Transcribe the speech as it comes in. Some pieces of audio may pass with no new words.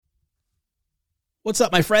What's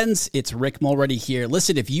up, my friends? It's Rick Mulready here.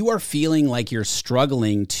 Listen, if you are feeling like you're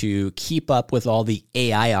struggling to keep up with all the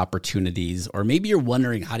AI opportunities, or maybe you're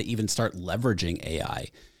wondering how to even start leveraging AI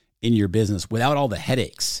in your business without all the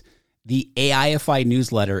headaches, the AIFI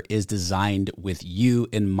newsletter is designed with you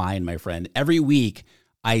in mind, my friend. Every week,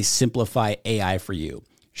 I simplify AI for you,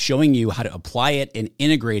 showing you how to apply it and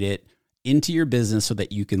integrate it into your business so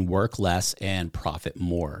that you can work less and profit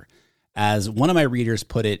more. As one of my readers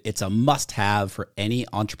put it, it's a must-have for any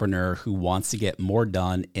entrepreneur who wants to get more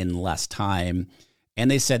done in less time.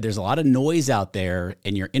 And they said there's a lot of noise out there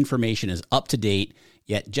and your information is up to date,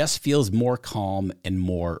 yet just feels more calm and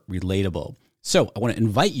more relatable. So I want to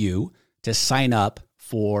invite you to sign up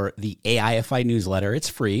for the AIFI newsletter. It's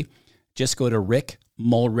free. Just go to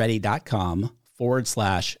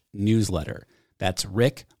rickmulready.com/newsletter. That's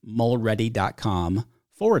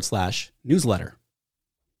rickmulready.com/newsletter.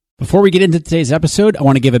 Before we get into today's episode, I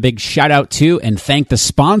want to give a big shout out to and thank the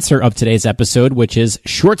sponsor of today's episode, which is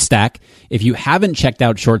ShortStack. If you haven't checked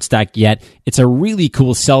out ShortStack yet, it's a really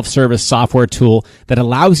cool self-service software tool that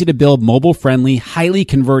allows you to build mobile-friendly, highly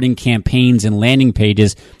converting campaigns and landing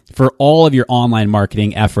pages for all of your online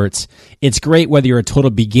marketing efforts. It's great whether you're a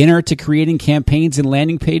total beginner to creating campaigns and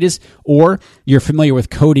landing pages, or you're familiar with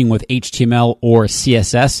coding with HTML or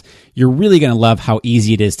CSS. You're really going to love how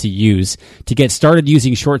easy it is to use. To get started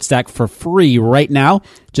using ShortStack for free right now,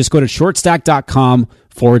 just go to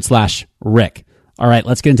shortstack.com/Rick. All right,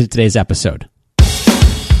 let's get into today's episode.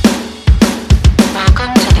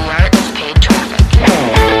 Welcome to the Art of Paid Traffic.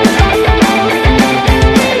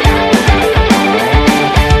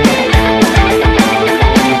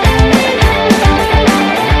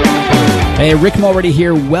 Hey, Rick Mulready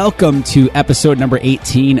here. Welcome to episode number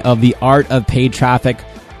 18 of the Art of Paid Traffic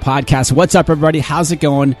podcast. What's up, everybody? How's it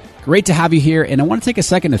going? Great to have you here. And I want to take a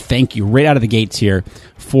second to thank you right out of the gates here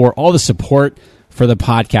for all the support for the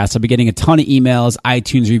podcast. I've been getting a ton of emails,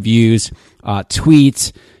 iTunes reviews,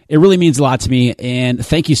 tweets. It really means a lot to me. And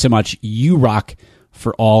thank you so much. You rock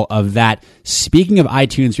for all of that. Speaking of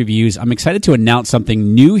iTunes reviews, I'm excited to announce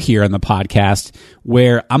something new here on the podcast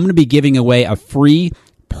where I'm going to be giving away a free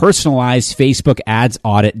personalized Facebook ads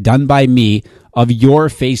audit done by me of your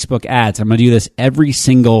Facebook ads. I'm going to do this every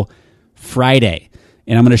single Friday.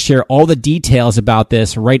 And I'm going to share all the details about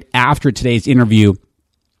this right after today's interview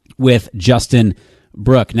with Justin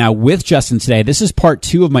Brook. Now, with Justin today, this is part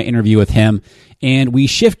 2 of my interview with him. And we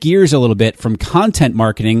shift gears a little bit from content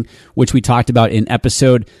marketing, which we talked about in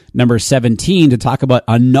episode number 17, to talk about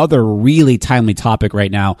another really timely topic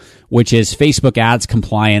right now, which is Facebook ads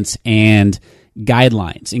compliance and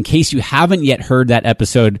guidelines. In case you haven't yet heard that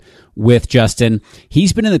episode with Justin,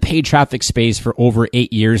 he's been in the paid traffic space for over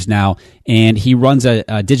 8 years now, and he runs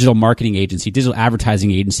a digital marketing agency, digital advertising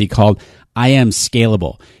agency called I Am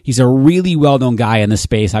Scalable. He's a really well-known guy in this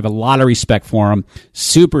space. I have a lot of respect for him.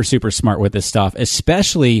 Super, super smart with this stuff,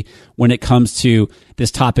 especially when it comes to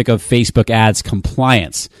this topic of Facebook ads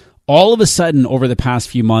compliance. All of a sudden, over the past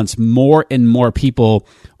few months, more and more people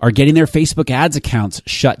are getting their Facebook ads accounts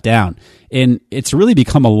shut down. And it's really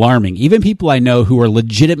become alarming. Even people I know who are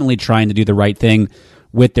legitimately trying to do the right thing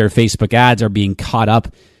with their Facebook ads are being caught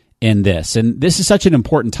up in this. And this is such an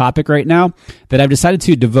important topic right now that I've decided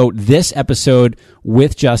to devote this episode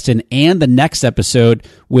with Justin and the next episode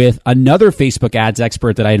with another Facebook ads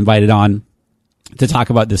expert that I invited on to talk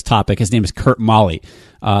about this topic. His name is Kurt Molly.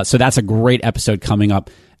 So that's a great episode coming up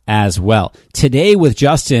as well. Today with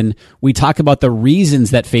Justin, we talk about the reasons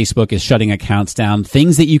that Facebook is shutting accounts down,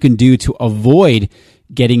 things that you can do to avoid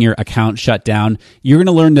getting your account shut down. You're going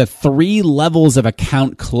to learn the 3 levels of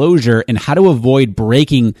account closure and how to avoid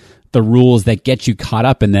breaking the rules that get you caught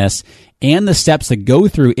up in this, and the steps to go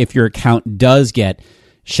through if your account does get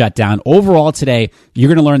shut down. Overall today, you're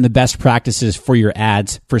going to learn the best practices for your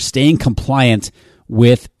ads, for staying compliant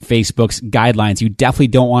with Facebook's guidelines. You definitely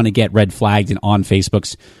don't want to get red flagged and on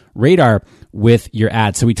Facebook's radar with your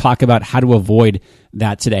ads. So we talk about how to avoid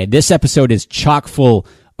that today. This episode is chock full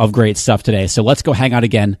of great stuff today. So let's go hang out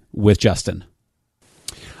again with Justin.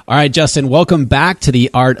 All right, Justin, welcome back to the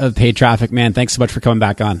Art of Paid Traffic, man. Thanks so much for coming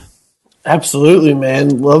back on. Absolutely,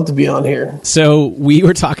 man. Love to be on here. So we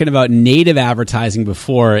were talking about native advertising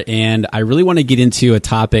before, and I really want to get into a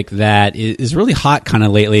topic that is really hot kind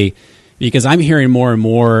of lately, because I'm hearing more and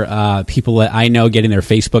more people that I know getting their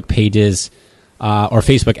Facebook pages or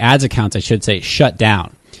Facebook ads accounts, I should say, shut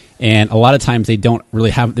down. And a lot of times they don't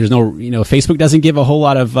really have, there's no, Facebook doesn't give a whole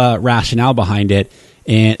lot of rationale behind it.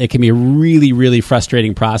 And it can be a really, really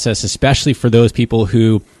frustrating process, especially for those people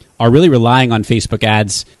who are really relying on Facebook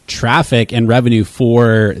ads traffic and revenue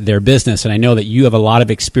for their business. And I know that you have a lot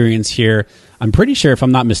of experience here. I'm pretty sure, if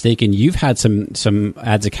I'm not mistaken, you've had some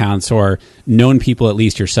ads accounts or known people, at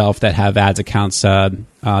least yourself, that have ads accounts that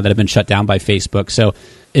have been shut down by Facebook. So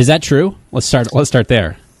is that true? Let's start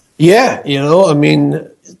there. Yeah, I mean,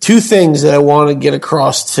 two things that I want to get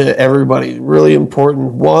across to everybody, really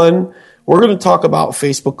important. One, we're going to talk about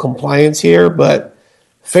Facebook compliance here, but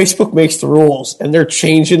Facebook makes the rules and they're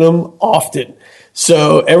changing them often.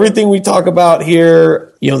 So everything we talk about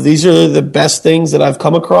here, these are the best things that I've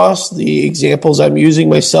come across, the examples I'm using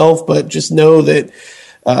myself, but just know that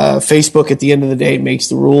Facebook at the end of the day makes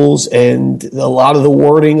the rules, and a lot of the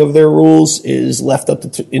wording of their rules is left up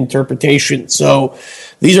to interpretation. So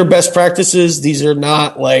these are best practices. These are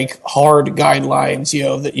not like hard guidelines,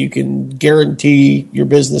 that you can guarantee your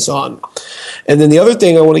business on. And then the other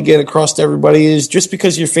thing I want to get across to everybody is just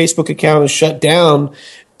because your Facebook account is shut down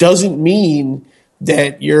doesn't mean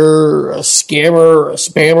that you're a scammer or a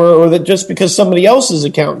spammer, or that just because somebody else's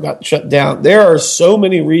account got shut down. There are so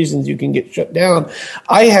many reasons you can get shut down.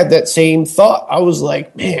 I had that same thought. I was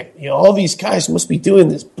like, man, all these guys must be doing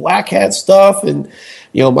this black hat stuff. And,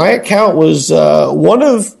 my account was from all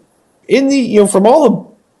the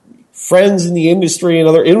friends in the industry and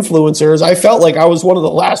other influencers, I felt like I was one of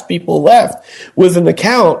the last people left with an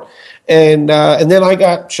account. And then I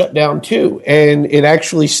got shut down too. And it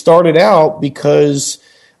actually started out because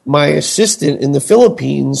my assistant in the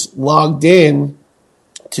Philippines logged in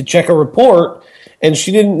to check a report, and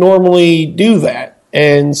she didn't normally do that.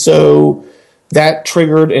 And so that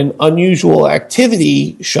triggered an unusual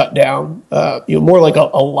activity shutdown, more like a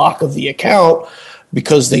lock of the account,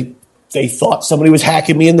 because they thought somebody was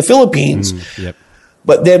hacking me in the Philippines. Yep.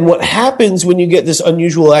 But then what happens when you get this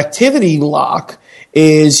unusual activity lock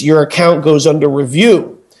is your account goes under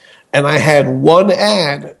review. And I had one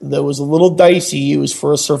ad that was a little dicey. It was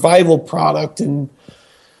for a survival product, and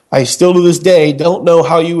I still to this day don't know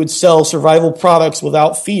how you would sell survival products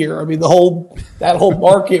without fear. I mean, that whole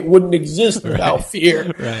market wouldn't exist without fear.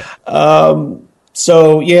 Right.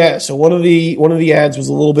 So one of the ads was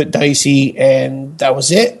a little bit dicey, and that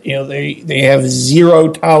was it. They have zero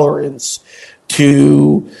tolerance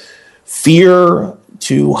to fear,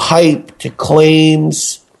 to hype, to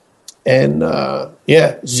claims, and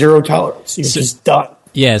zero tolerance. You're just done.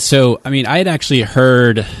 Yeah. So, I mean, I had actually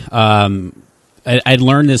heard, I'd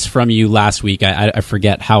learned this from you last week. I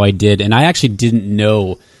forget how I did, and I actually didn't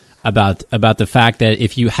know about the fact that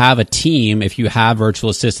if you have a team, if you have virtual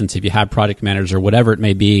assistants, if you have product managers or whatever it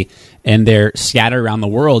may be, and they're scattered around the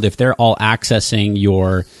world, if they're all accessing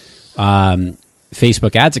your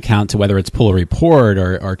Facebook ads account to whether it's pull a report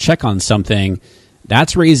or check on something,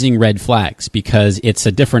 that's raising red flags, because it's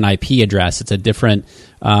a different IP address. It's a different,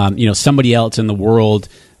 somebody else in the world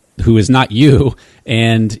who is not you,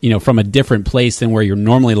 and from a different place than where you're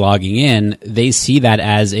normally logging in. They see that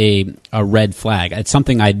as a red flag. It's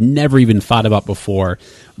something I'd never even thought about before.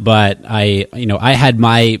 But I had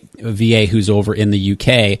my VA who's over in the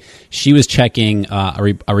UK. She was checking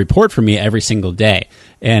a report for me every single day,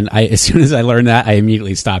 and as soon as I learned that, I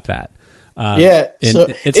immediately stopped that. So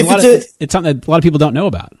it's something that a lot of people don't know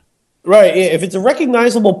about. Right. If it's a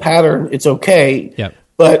recognizable pattern, it's okay. Yep.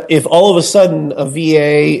 But if all of a sudden a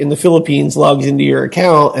VA in the Philippines logs into your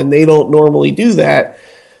account and they don't normally do that,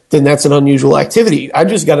 then that's an unusual activity. I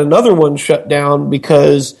just got another one shut down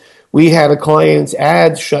because we had a client's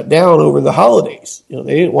ads shut down over the holidays.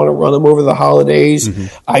 They didn't want to run them over the holidays.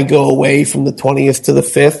 Mm-hmm. I go away from the 20th to the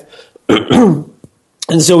 5th.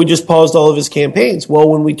 And so we just paused all of his campaigns. Well,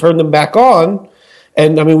 when we turned them back on,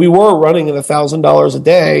 and I mean, we were running at $1,000 a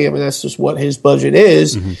day. I mean, that's just what his budget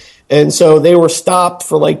is. Mm-hmm. And so they were stopped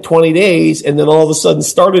for like 20 days, and then all of a sudden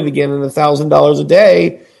started again at $1,000 a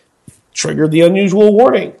day, triggered the unusual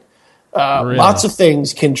warning. Really? Lots of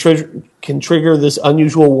things can trigger this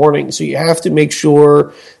unusual warning. So you have to make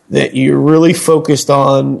sure that you're really focused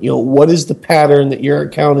on, what is the pattern that your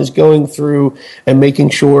account is going through, and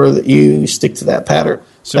making sure that you stick to that pattern.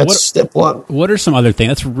 So that's step one. What are some other things?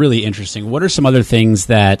 That's really interesting. What are some other things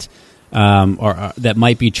that that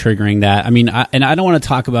might be triggering that? I mean, I don't want to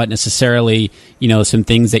talk about necessarily, some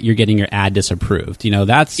things that you're getting your ad disapproved.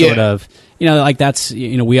 That's sort of, that's,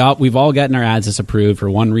 we've all gotten our ads disapproved for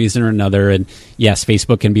one reason or another. And yes,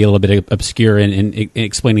 Facebook can be a little bit obscure in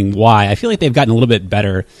explaining why. I feel like they've gotten a little bit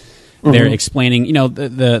better. Mm-hmm. They're explaining,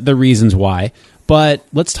 the reasons why. But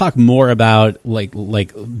let's talk more about like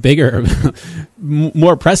bigger,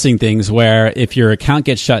 more pressing things, where if your account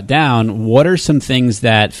gets shut down, what are some things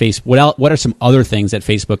that what are some other things that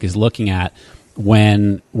Facebook is looking at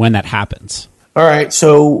when that happens? All right.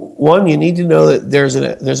 So one, you need to know that there's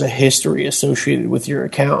a history associated with your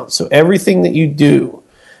account. So everything that you do,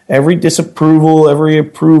 every disapproval, every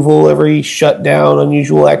approval, every shutdown,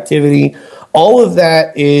 unusual activity, all of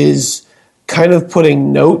that is kind of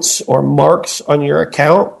putting notes or marks on your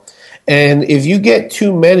account. And if you get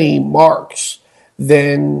too many marks,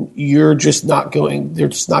 then they're just not going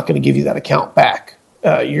to give you that account back.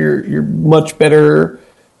 You're much better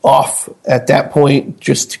off at that point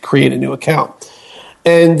just to create a new account.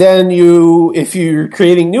 And then if you're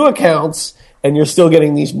creating new accounts and you're still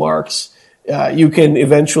getting these marks, you can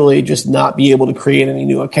eventually just not be able to create any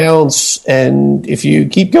new accounts. And if you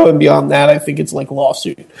keep going beyond that, I think it's like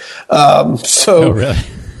lawsuit. Oh, really?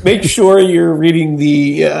 Make sure you're reading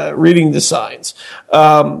the signs.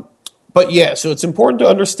 But yeah, so it's important to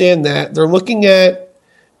understand that they're looking at,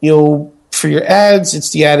 for your ads, it's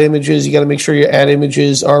the ad images. You got to make sure your ad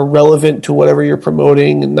images are relevant to whatever you're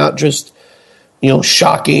promoting and not just,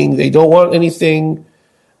 shocking. They don't want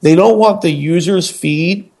the user's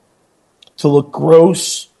feed to look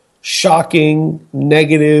gross, shocking,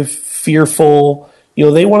 negative, fearful.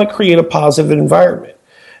 They want to create a positive environment.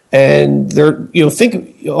 And they're,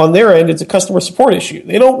 think on their end, it's a customer support issue.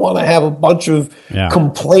 They don't want to have a bunch of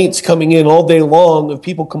complaints coming in all day long of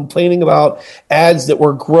people complaining about ads that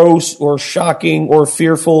were gross or shocking or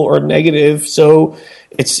fearful or negative. So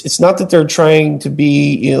it's not that they're trying to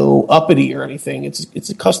be, uppity or anything. It's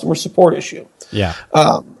a customer support issue. Yeah.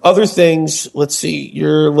 Other things, let's see,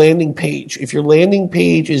 your landing page. If your landing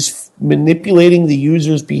page is manipulating the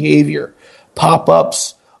user's behavior,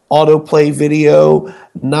 pop-ups, autoplay video,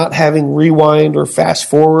 not having rewind or fast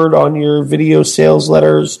forward on your video sales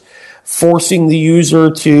letters, forcing the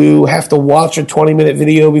user to have to watch a 20-minute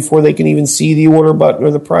video before they can even see the order button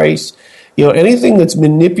or the price. Anything that's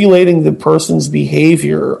manipulating the person's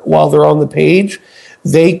behavior while they're on the page,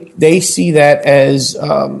 they see that as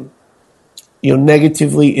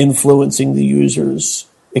negatively influencing the user's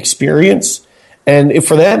experience. And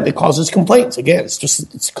for them, it causes complaints. Again,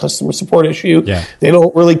 it's a customer support issue. Yeah. They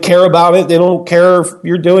don't really care about it. They don't care if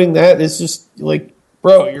you're doing that. It's just like,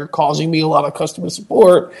 bro, you're causing me a lot of customer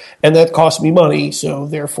support, and that costs me money. So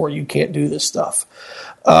therefore, you can't do this stuff.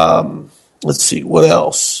 Let's see, what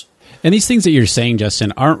else? And these things that you're saying,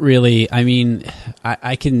 Justin, aren't really. I mean,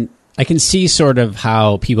 I can see sort of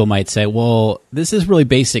how people might say, well, this is really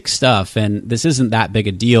basic stuff, and this isn't that big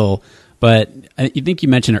a deal. But I think you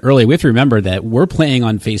mentioned it earlier. We have to remember that we're playing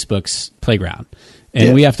on Facebook's playground,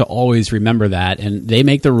 and we have to always remember that. And they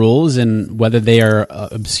make the rules, and whether they are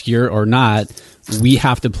obscure or not, we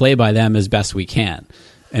have to play by them as best we can.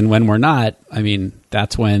 And when we're not, I mean,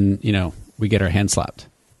 that's when we get our hands slapped.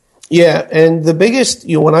 Yeah, and the biggest,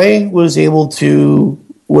 when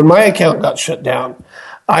my account got shut down,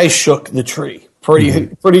 I shook the tree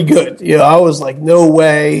pretty good. I was like, no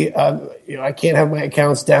way. I can't have my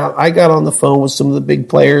accounts down. I got on the phone with some of the big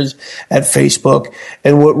players at Facebook.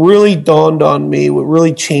 And what really dawned on me, what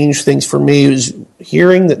really changed things for me was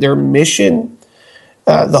hearing that their mission,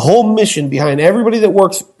 the whole mission behind everybody that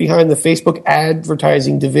works behind the Facebook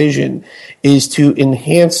advertising division is to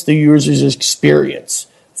enhance the user's experience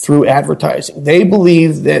through advertising. They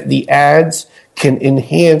believe that the ads can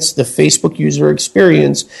enhance the Facebook user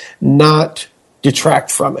experience, not detract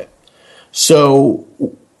from it. So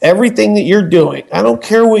everything that you're doing, I don't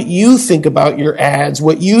care what you think about your ads,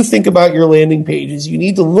 what you think about your landing pages, you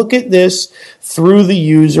need to look at this through the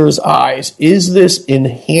user's eyes. Is this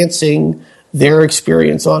enhancing their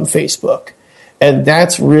experience on Facebook? And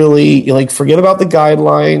that's really, forget about the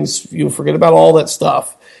guidelines, forget about all that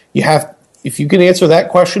stuff. If you can answer that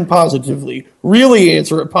question positively, really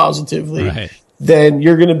answer it positively, right, then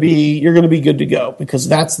you're going to be good to go, because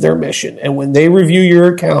that's their mission. And when they review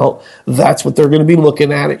your account, that's what they're going to be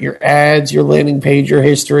looking at your ads, your landing page, your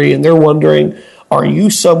history, and they're wondering, are you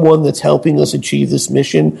someone that's helping us achieve this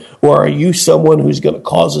mission, or are you someone who's going to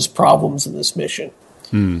cause us problems in this mission?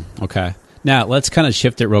 Okay. Now, let's kind of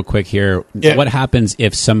shift it real quick here. Yeah. What happens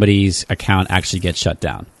if somebody's account actually gets shut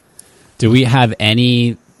down? Do we have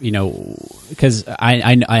any... because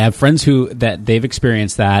I have friends that they've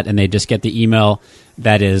experienced that, and they just get the email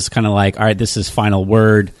that is kind of like, all right, this is final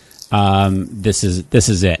word. This is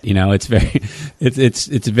it. It's very,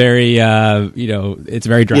 it's very, it's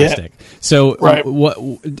very drastic. Yeah. So right. What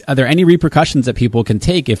are there any repercussions that people can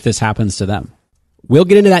take if this happens to them? We'll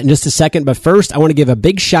get into that in just a second, but first I want to give a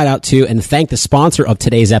big shout out to and thank the sponsor of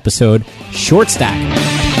today's episode, ShortStack.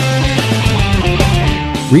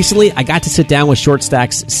 Recently, I got to sit down with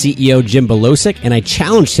ShortStack's CEO, Jim Belosic, and I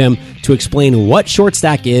challenged him to explain what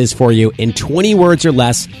ShortStack is for you in 20 words or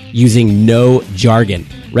less using no jargon.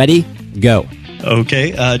 Ready? Go.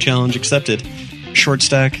 Okay, challenge accepted.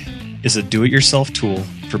 ShortStack is a do-it-yourself tool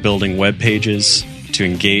for building web pages to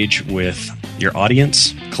engage with your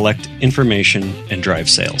audience, collect information, and drive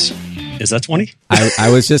sales. Is that 20? I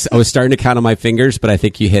was starting to count on my fingers, but I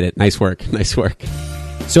think you hit it. Nice work. Nice work.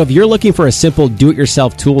 So if you're looking for a simple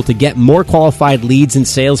do-it-yourself tool to get more qualified leads and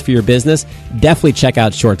sales for your business, definitely check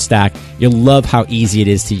out ShortStack. You'll love how easy it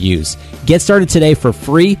is to use. Get started today for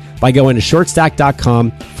free by going to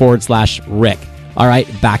shortstack.com/Rick. All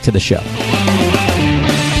right, back to the show.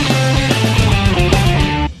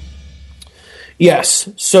 Yes.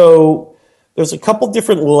 So there's a couple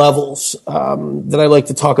different levels that I like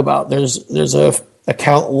to talk about. There's a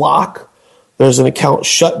account lock, there's an account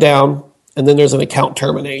shutdown, and then there's an account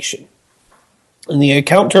termination. And the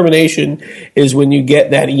account termination is when you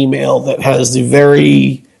get that email that has the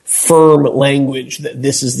very firm language that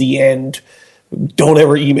this is the end, don't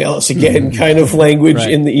ever email us again kind of language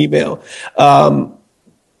in the email.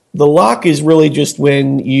 The lock is really just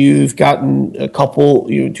when you've gotten a couple,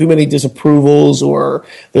 too many disapprovals or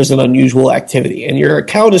there's an unusual activity and your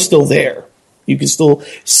account is still there. You can still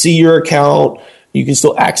see your account. You can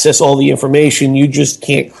still access all the information. You just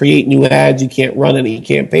can't create new ads. You can't run any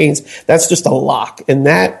campaigns. That's just a lock. And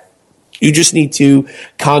that you just need to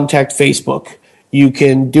contact Facebook. You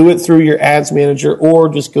can do it through your ads manager or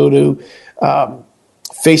just go to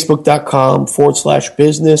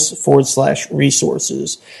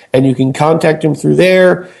facebook.com/business/resources. And you can contact them through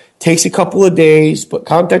there. Takes a couple of days, but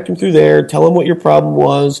contact them through there. Tell them what your problem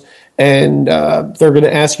was. And they're going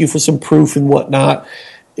to ask you for some proof and whatnot.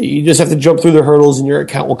 You just have to jump through the hurdles and your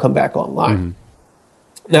account will come back online.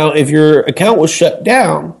 Now, if your account was shut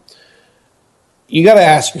down, you got to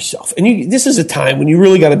ask yourself, and this is a time when you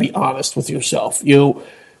really got to be honest with yourself.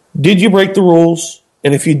 Did you break the rules?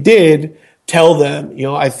 And if you did, tell them,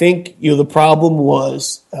 I think, the problem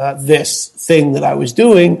was this thing that I was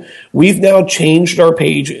doing. We've now changed our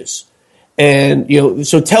pages. And,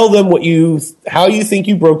 so tell them how you think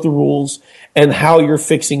you broke the rules and how you're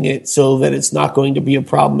fixing it so that it's not going to be a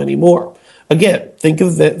problem anymore. Again, think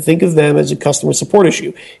of them as a customer support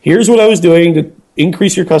issue. Here's what I was doing to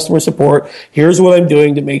increase your customer support. Here's what I'm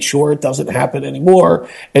doing to make sure it doesn't happen anymore.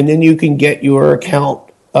 And then you can get your account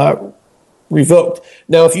revoked.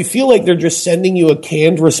 Now, if you feel like they're just sending you a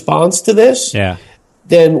canned response to this,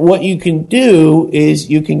 then what you can do is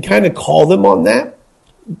you can kind of call them on that.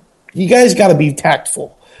 You guys got to be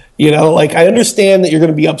tactful. I understand that you're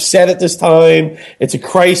going to be upset at this time. It's a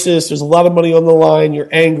crisis. There's a lot of money on the line. You're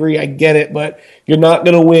angry. I get it, but you're not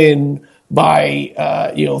going to win by,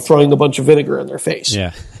 throwing a bunch of vinegar in their face.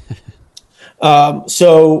 Yeah.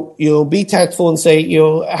 So, be tactful and say,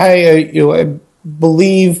 hi, I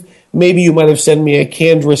believe maybe you might have sent me a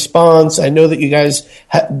canned response. I know that you guys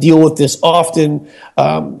deal with this often.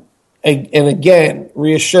 And again,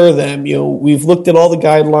 reassure them, we've looked at all the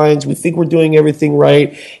guidelines. We think we're doing everything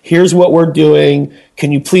right. Here's what we're doing.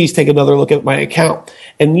 Can you please take another look at my account?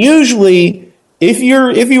 And usually, if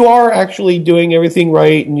you are actually doing everything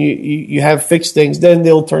right and you have fixed things, then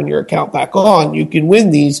they'll turn your account back on. You can win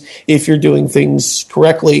these if you're doing things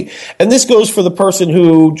correctly. And this goes for the person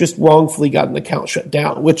who just wrongfully got an account shut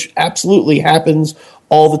down, which absolutely happens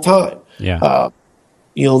all the time. Yeah.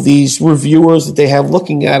 These reviewers that they have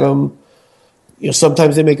looking at them,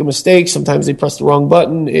 sometimes they make a mistake, sometimes they press the wrong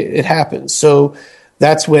button. It happens. So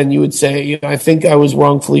that's when you would say, I think I was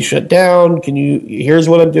wrongfully shut down. Here's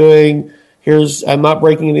what I'm doing. I'm not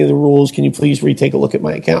breaking any of the rules. Can you please retake a look at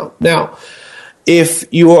my account? Now, if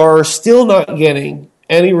you are still not getting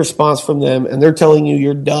any response from them and they're telling you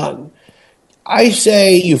you're done, I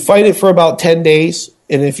say you fight it for about 10 days.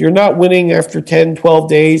 And if you're not winning after 10, 12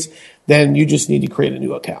 days, then you just need to create a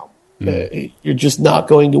new account. You're just not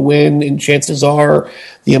going to win, and chances are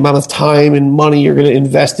the amount of time and money you're going to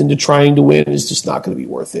invest into trying to win is just not going to be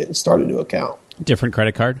worth it, and start a new account. Different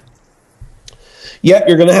credit card? Yep,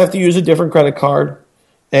 you're going to have to use a different credit card.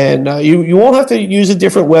 And you won't have to use a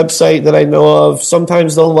different website that I know of.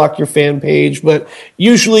 Sometimes they'll lock your fan page, but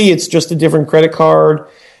usually it's just a different credit card.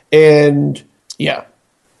 And yeah.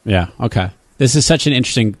 Yeah, okay. This is such an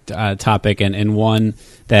interesting topic and one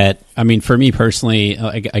that, for me personally,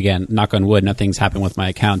 again, knock on wood, nothing's happened with my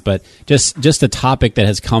account, but just a topic that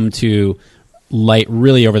has come to light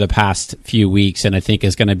really over the past few weeks, and I think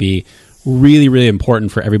is going to be really, really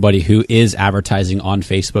important for everybody who is advertising on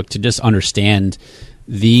Facebook to just understand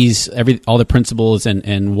all the principles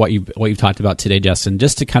and what you've talked about today, Justin,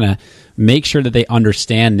 just to kind of make sure that they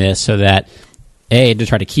understand this so that to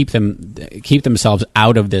try to keep themselves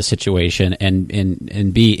out of this situation,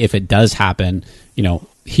 and B, if it does happen,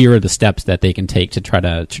 here are the steps that they can take to try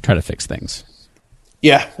to fix things.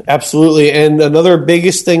 Yeah, absolutely. And another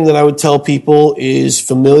biggest thing that I would tell people is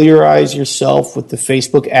familiarize yourself with the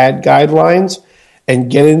Facebook ad guidelines and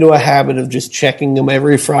get into a habit of just checking them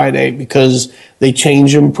every Friday because they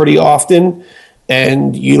change them pretty often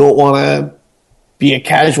and you don't want to be a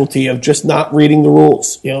casualty of just not reading the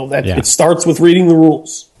rules. It starts with reading the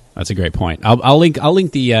rules. That's a great point. I'll link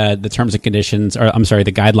the terms and conditions, or I'm sorry,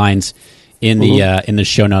 the guidelines in the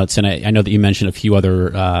show notes. And I know that you mentioned a few other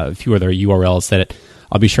URLs that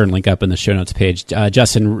I'll be sure and link up in the show notes page.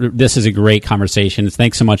 Justin, this is a great conversation.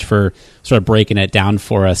 Thanks so much for sort of breaking it down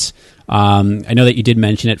for us. I know that you did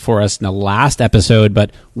mention it for us in the last episode,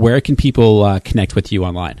 but where can people connect with you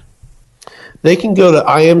online? They can go to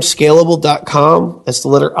iamscalable.com. That's the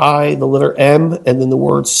letter I, the letter M, and then the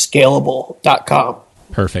word scalable.com.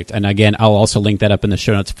 Perfect. And again, I'll also link that up in the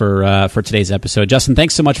show notes for today's episode. Justin,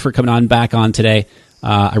 thanks so much for coming back on today.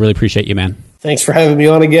 I really appreciate you, man. Thanks for having me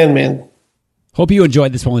on again, man. Hope you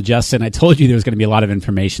enjoyed this one with Justin. I told you there was going to be a lot of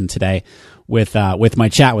information today with my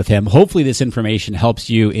chat with him. Hopefully this information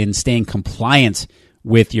helps you in staying compliant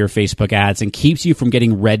with your Facebook ads and keeps you from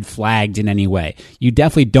getting red flagged in any way. You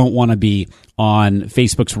definitely don't want to be on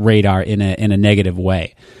Facebook's radar in a negative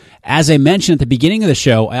way. As I mentioned at the beginning of the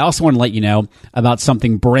show, I also want to let you know about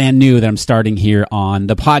something brand new that I'm starting here on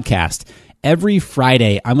the podcast. Every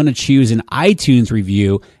Friday, I'm going to choose an iTunes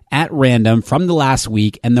review at random from the last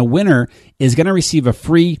week, and the winner is going to receive a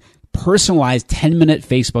free personalized 10-minute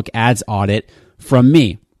Facebook ads audit from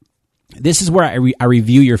me. This is where I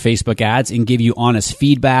review your Facebook ads and give you honest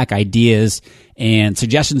feedback, ideas, and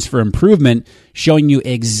suggestions for improvement, showing you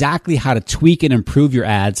exactly how to tweak and improve your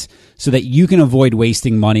ads so that you can avoid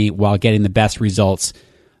wasting money while getting the best results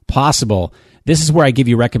possible. This is where I give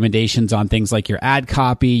you recommendations on things like your ad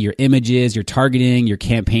copy, your images, your targeting, your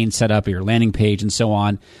campaign setup, your landing page, and so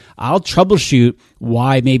on. I'll troubleshoot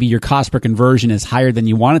why maybe your cost per conversion is higher than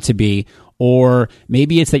you want it to be, or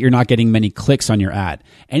maybe it's that you're not getting many clicks on your ad.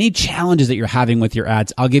 Any challenges that you're having with your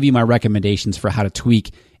ads, I'll give you my recommendations for how to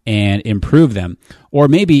tweak and improve them. Or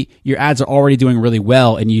maybe your ads are already doing really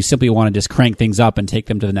well and you simply want to just crank things up and take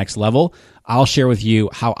them to the next level. I'll share with you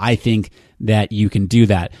how I think that you can do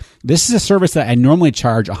that. This is a service that I normally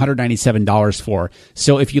charge $197 for.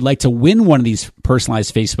 So if you'd like to win one of these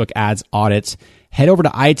personalized Facebook ads audits, head over to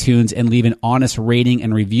iTunes and leave an honest rating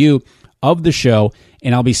and review of the show,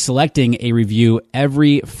 and I'll be selecting a review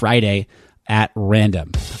every Friday at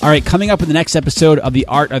random. All right, coming up in the next episode of the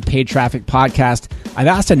Art of Paid Traffic podcast, I've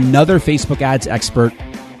asked another Facebook ads expert,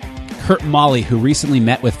 Kurt Molly, who recently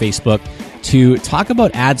met with Facebook, to talk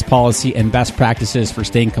about ads policy and best practices for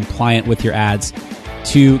staying compliant with your ads,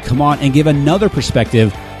 to come on and give another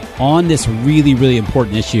perspective on this really, really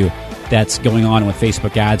important issue that's going on with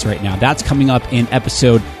Facebook ads right now. That's coming up in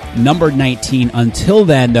episode number 19. Until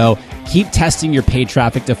then, though, keep testing your paid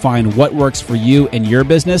traffic to find what works for you and your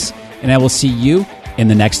business, and I will see you in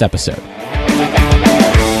the next episode.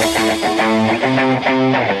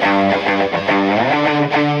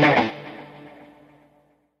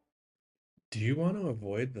 Do you want to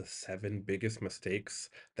avoid the 7 biggest mistakes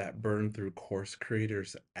that burn through course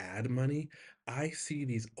creators' ad money? I see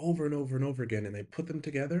these over and over and over again, and I put them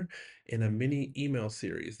together in a mini email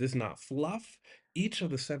series. This is not fluff. Each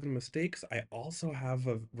of the 7 mistakes, I also have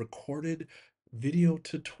a recorded video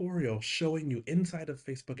tutorial showing you inside of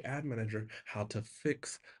Facebook Ad Manager how to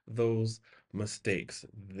fix those mistakes.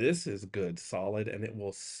 This is good, solid, and it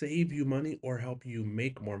will save you money or help you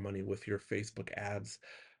make more money with your Facebook ads.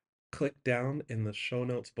 Click down in the show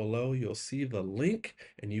notes below. You'll see the link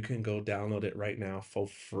and you can go download it right now for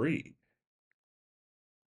free.